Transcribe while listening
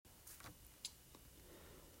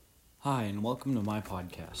Hi, and welcome to my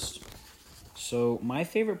podcast. So, my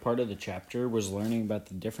favorite part of the chapter was learning about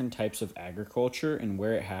the different types of agriculture and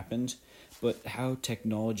where it happened, but how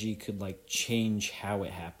technology could change how it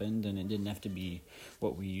happened, and it didn't have to be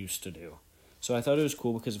what we used to do. So, I thought it was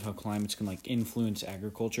cool because of how climates can influence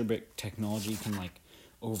agriculture, but technology can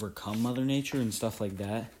overcome Mother Nature and stuff like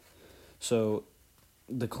that. So,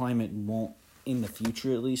 the climate won't, in the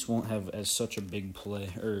future at least, won't have such a big play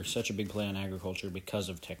on agriculture because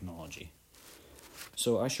of technology.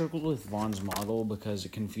 So I struggled with Vaughn's model because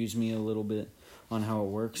it confused me a little bit on how it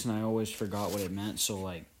works, and I always forgot what it meant.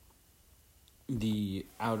 So the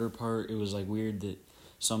outer part, it was weird that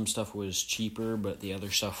some stuff was cheaper, but the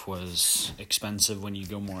other stuff was expensive when you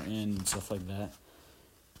go more in and stuff like that.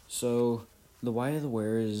 So the why of the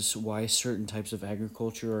where is why certain types of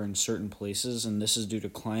agriculture are in certain places, and this is due to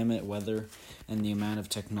climate, weather, and the amount of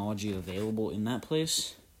technology available in that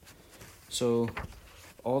place. So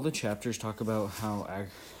all the chapters talk about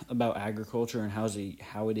about agriculture and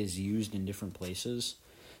how it is used in different places.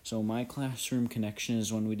 So my classroom connection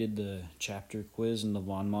is when we did the chapter quiz and the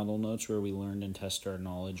Vaughn model notes where we learned and tested our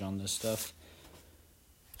knowledge on this stuff.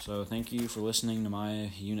 So thank you for listening to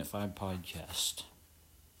my Unit 5 podcast.